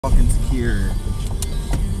here.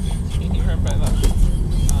 Can you remember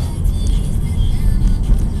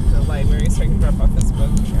the library so I can drop off this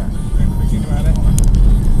book? Yeah. I'm forgetting about it.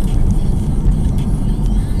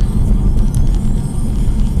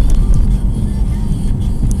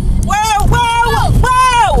 Whoa! Whoa!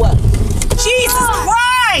 Whoa! Jesus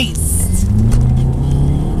Christ!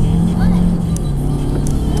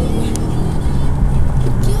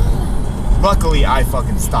 Luckily, I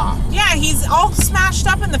fucking stopped. Yeah, he's all smashed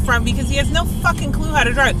up in the front because he has no fucking clue how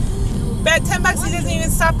to drive. Bet $10 he doesn't even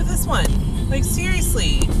stop at this one. Like,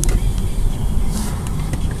 seriously.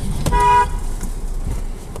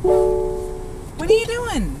 What are you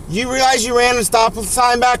doing? You realize you ran a stop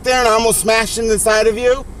sign back there and I almost smashed into the side of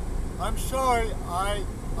you? I'm sorry. I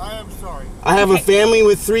am sorry. I have a family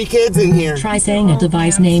with 3 kids in here. Try saying a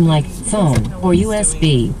device name like phone or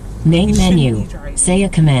USB. Main menu. Say a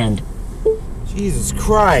command. Jesus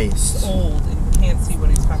Christ. He's old and can't see what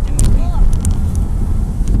he's fucking doing.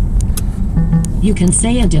 You can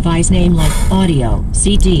say a device name like audio,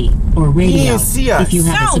 CD, or radio. He didn't see us. If you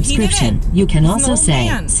have No, a he subscription, didn't. you can He's an also old say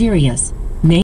man. Sirius,